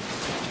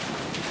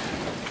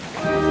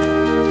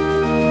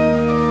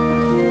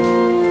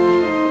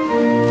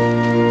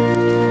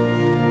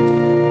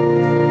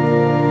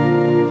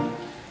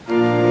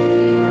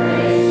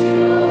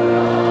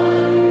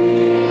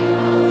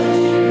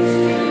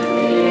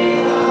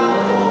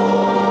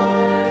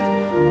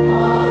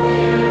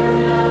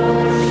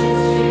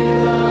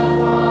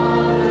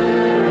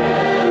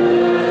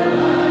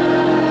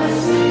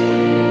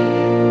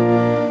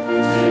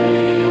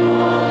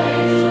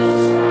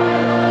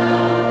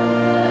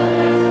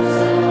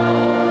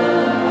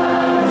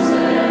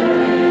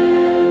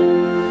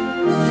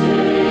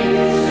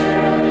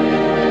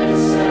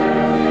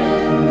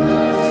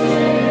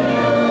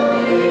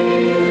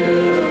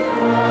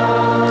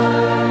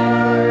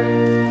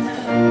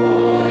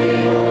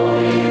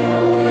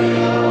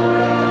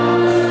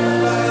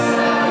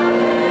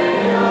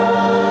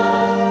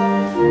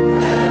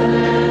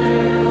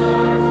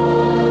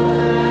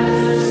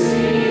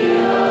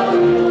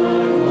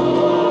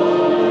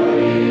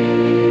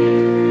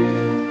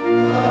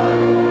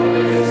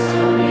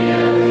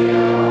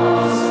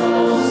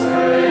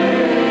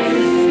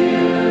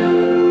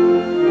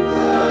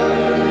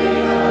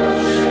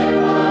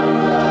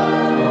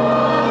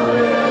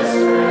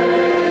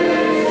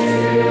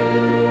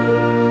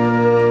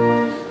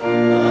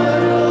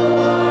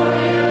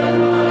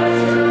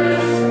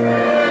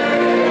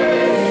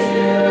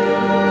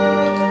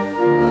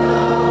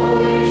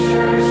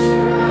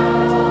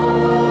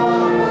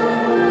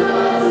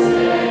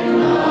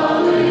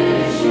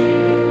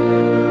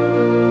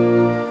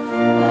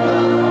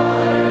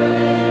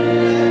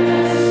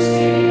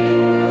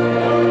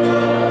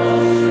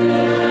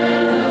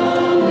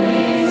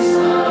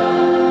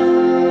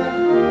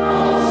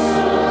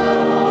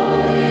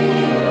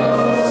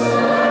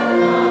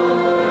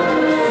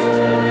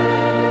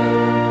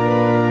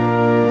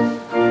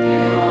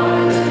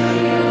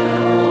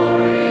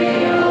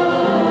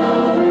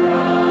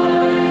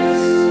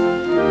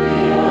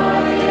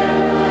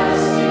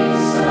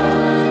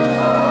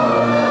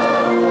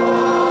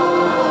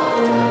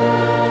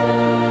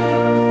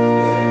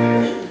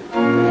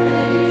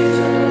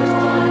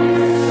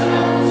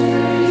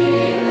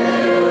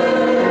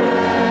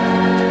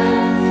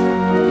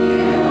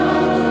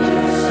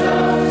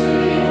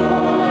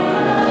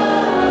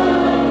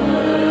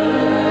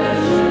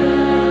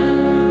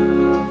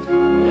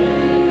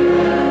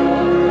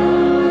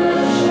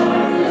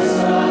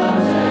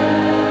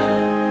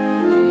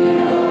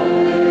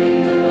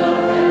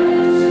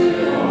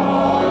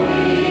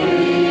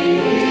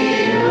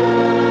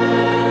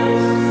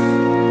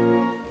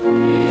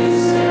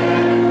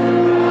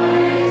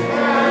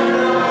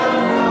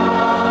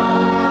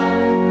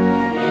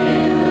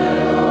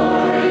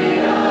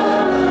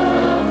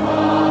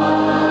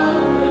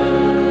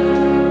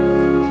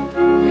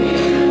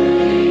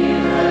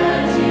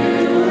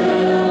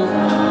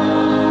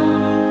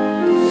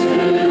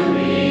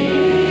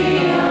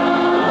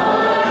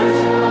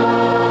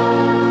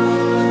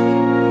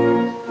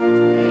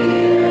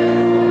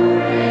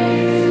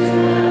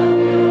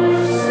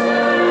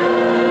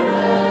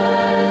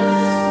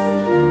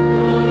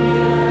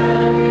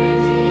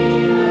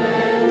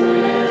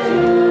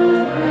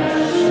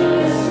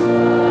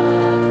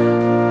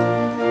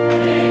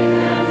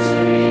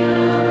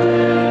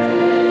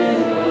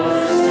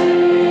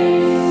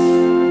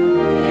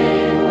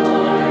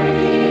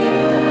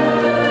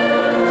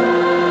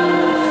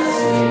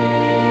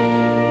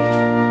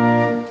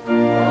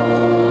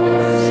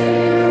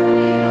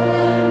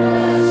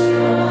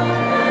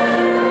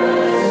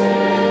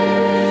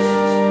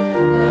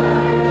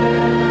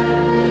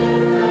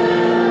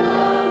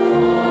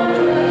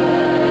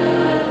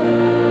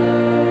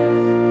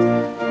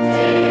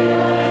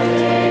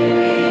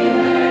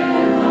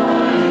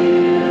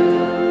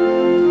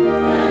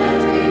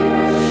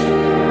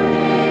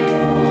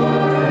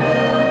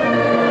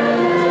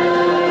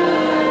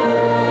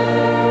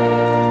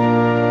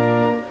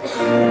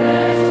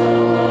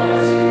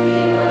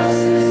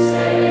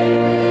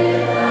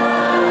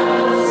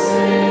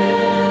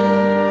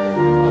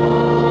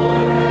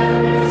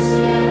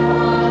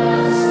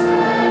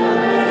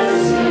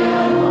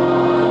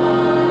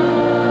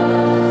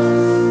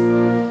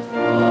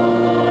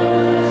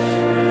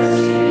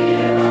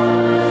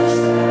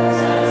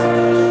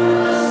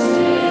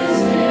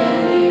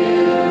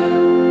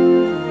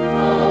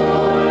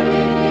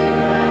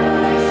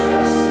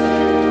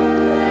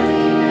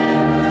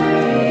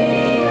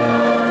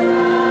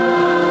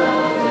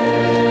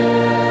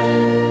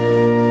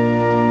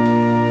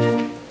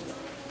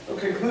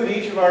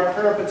 of our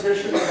prayer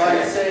petitions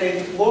by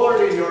saying,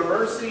 Lord, in your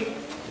mercy.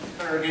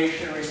 The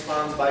congregation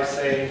responds by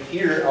saying,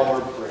 hear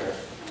our prayer.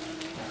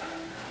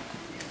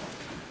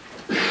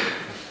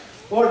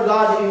 Lord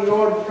God, in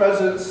your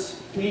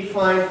presence we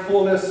find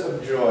fullness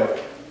of joy.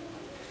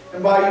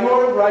 And by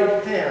your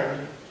right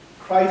hand,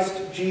 Christ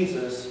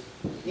Jesus,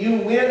 you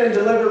win and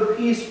deliver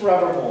peace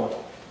forevermore.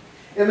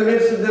 In the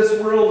midst of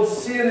this world's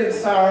sin and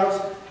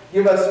sorrows,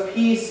 give us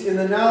peace in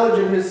the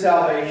knowledge of his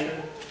salvation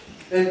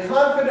and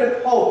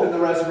confident hope in the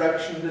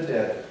resurrection of the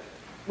dead.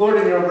 Lord,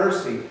 in your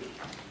mercy,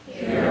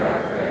 hear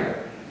our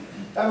prayer.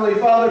 Heavenly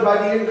Father, by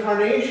the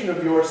incarnation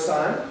of your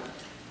Son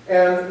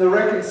and the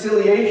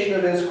reconciliation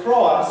of his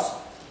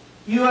cross,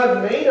 you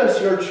have made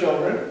us your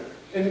children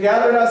and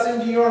gathered us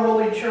into your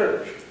holy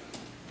church.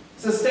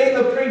 Sustain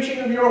the preaching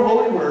of your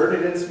holy word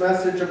and its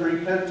message of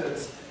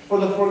repentance for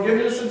the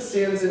forgiveness of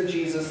sins in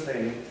Jesus'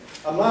 name,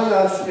 among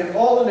us and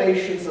all the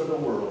nations of the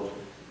world.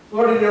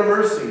 Lord, in your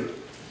mercy,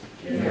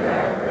 hear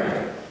our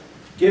prayer.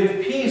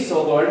 Give peace,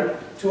 O Lord,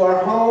 to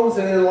our homes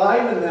and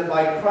enliven them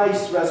by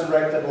Christ's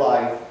resurrected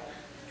life.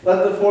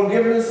 Let the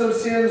forgiveness of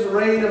sins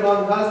reign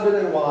among husband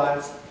and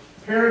wives,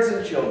 parents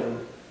and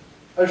children.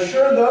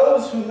 Assure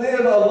those who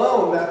live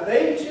alone that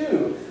they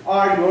too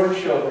are your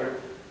children,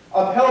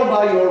 upheld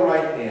by your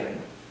right hand.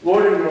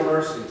 Lord, in your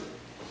mercy,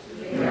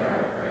 hear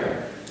our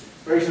prayer.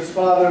 Gracious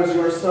Father, as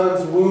your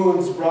Son's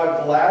wounds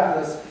brought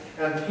gladness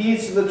and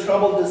peace to the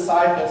troubled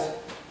disciples,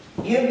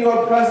 give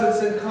your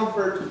presence and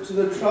comfort to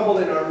the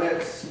troubled in our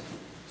midst,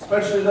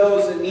 especially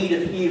those in need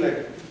of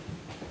healing.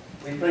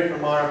 We pray for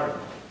Marvin,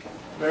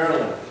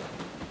 Marilyn,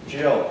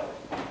 Jill,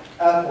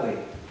 Ethel,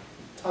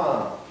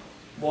 Tom,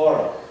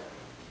 Laura,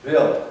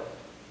 Bill,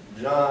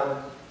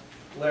 John,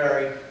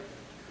 Larry,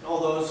 and all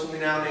those whom we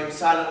now name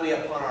silently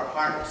upon our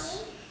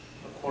hearts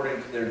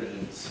according to their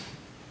needs.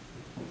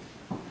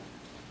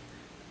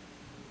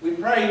 We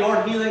pray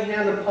your healing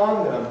hand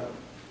upon them,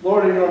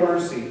 Lord, in your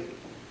mercy.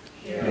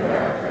 Hear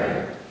our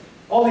prayer.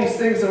 All these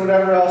things and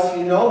whatever else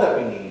you know that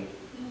we need.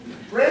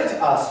 Grant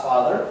us,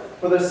 Father,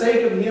 for the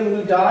sake of him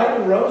who died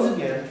and rose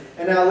again,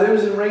 and now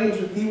lives and reigns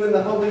with you in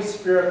the Holy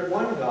Spirit,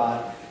 one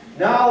God,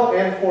 now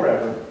and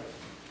forever.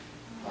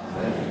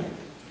 Amen.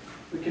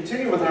 We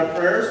continue with our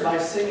prayers by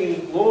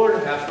singing,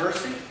 Lord, have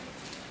mercy.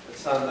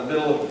 It's on the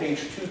middle of page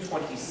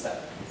 227.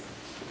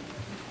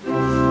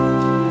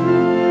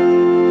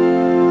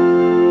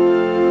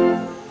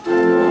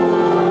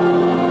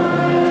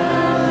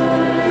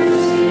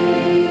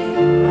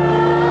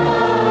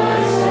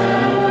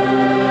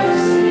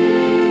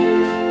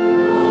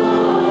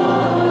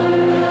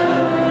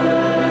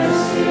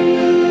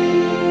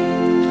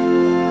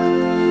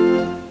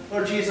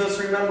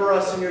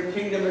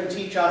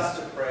 Us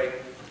to pray.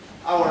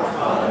 Our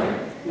Father,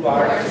 who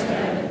art in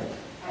heaven,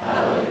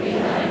 hallowed be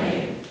thy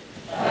name.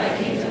 Thy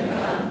kingdom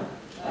come,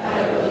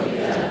 thy will be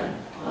done,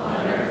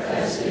 on earth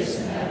as it is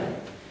in heaven.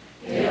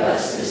 Give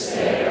us this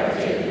day our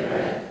daily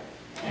bread,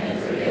 and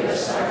forgive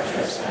us our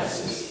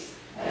trespasses,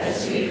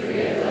 as we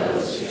forgive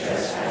those who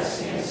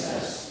trespass against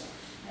us.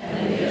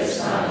 And lead us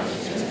not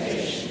into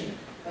temptation,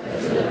 but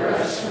deliver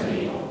us from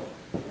evil.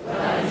 For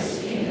thine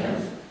is the kingdom,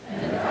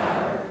 and the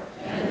power,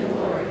 and the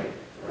glory,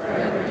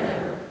 forever and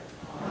ever.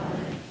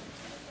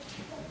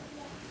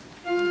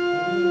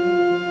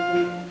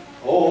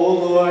 O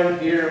Lord,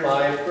 hear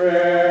my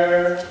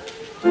prayer.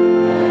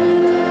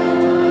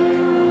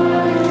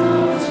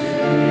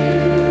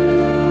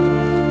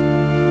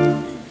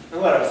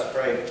 And let us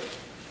pray.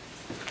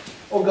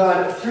 O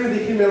God, through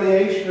the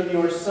humiliation of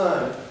your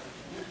Son,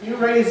 you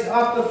raised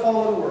up the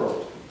fallen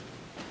world.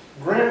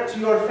 Grant to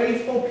your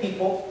faithful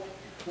people,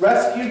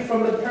 rescued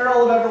from the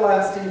peril of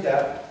everlasting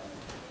death,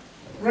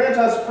 grant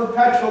us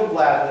perpetual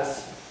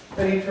gladness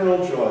and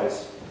eternal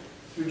joys.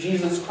 Through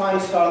Jesus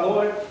Christ our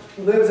Lord,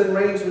 who lives and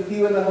reigns with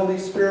you in the Holy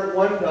Spirit,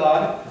 one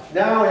God,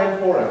 now and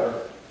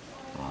forever.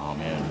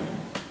 Amen.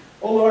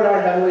 O Lord, our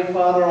Heavenly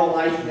Father,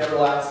 almighty and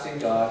everlasting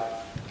God,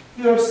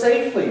 you have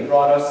safely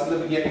brought us to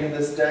the beginning of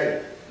this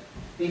day.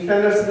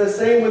 Defend us in the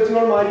same with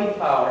your mighty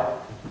power,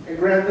 and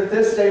grant that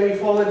this day we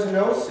fall into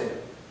no sin,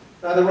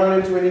 neither run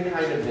into any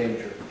kind of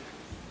danger,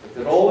 but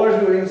that all our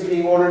doings,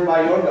 being ordered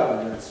by your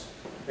governance,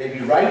 may be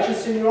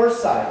righteous in your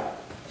sight,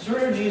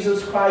 through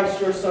Jesus Christ,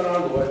 your Son,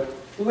 our Lord,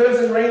 who lives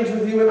and reigns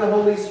with you in the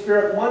Holy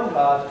Spirit, one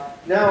God,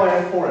 now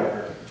and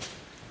forever.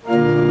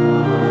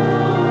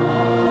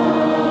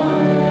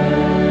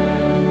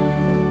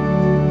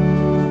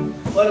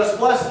 Let us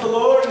bless the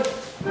Lord.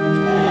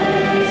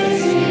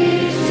 Thanks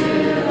be to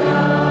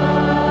God.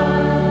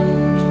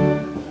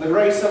 The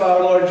grace of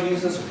our Lord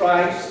Jesus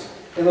Christ,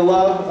 and the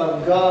love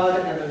of God,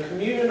 and the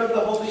communion of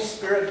the Holy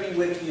Spirit be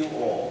with you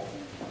all.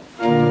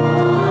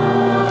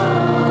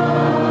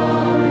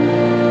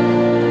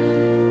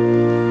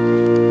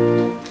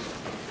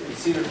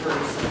 Seated for a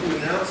few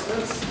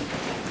announcements.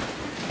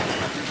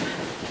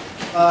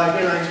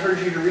 Again, I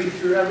encourage you to read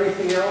through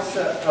everything else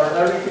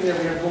everything that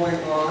we have going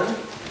on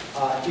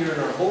here in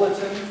our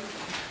bulletin.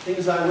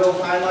 Things I will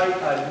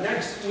highlight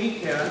next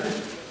weekend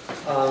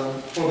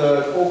for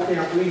the Old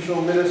Camp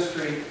Regional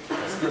Ministry.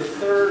 It's the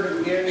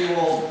third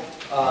annual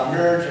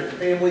Marriage and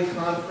Family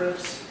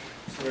Conference.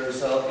 So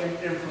there's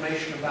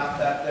information about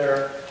that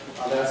there.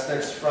 That's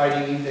next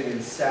Friday evening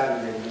and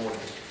Saturday morning.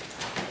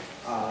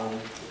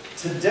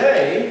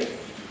 Today,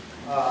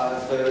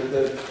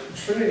 the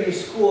Trinity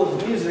School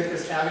of Music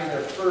is having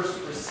their first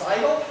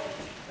recital.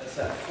 That's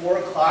at 4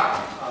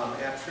 o'clock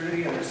at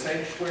Trinity in their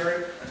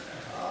sanctuary.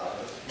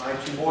 My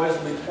two boys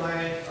will be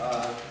playing,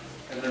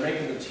 and they're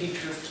making the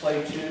teachers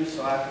play too,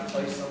 so I have to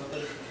play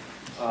something.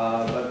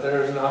 But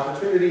there's an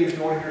opportunity if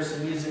you want to hear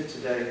some music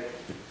today,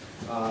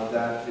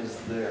 that is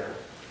there.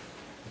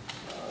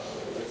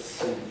 Let's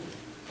see.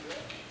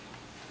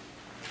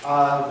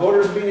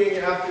 Voters meeting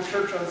after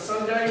church on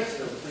Sunday,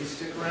 so please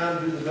stick around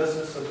and do the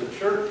business of the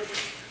church.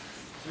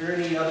 Is there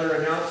any other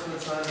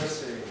announcements I'm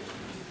missing?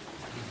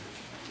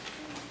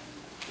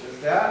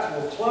 With that,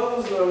 we'll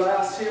close the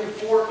last hymn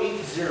 480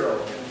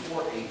 and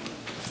 480.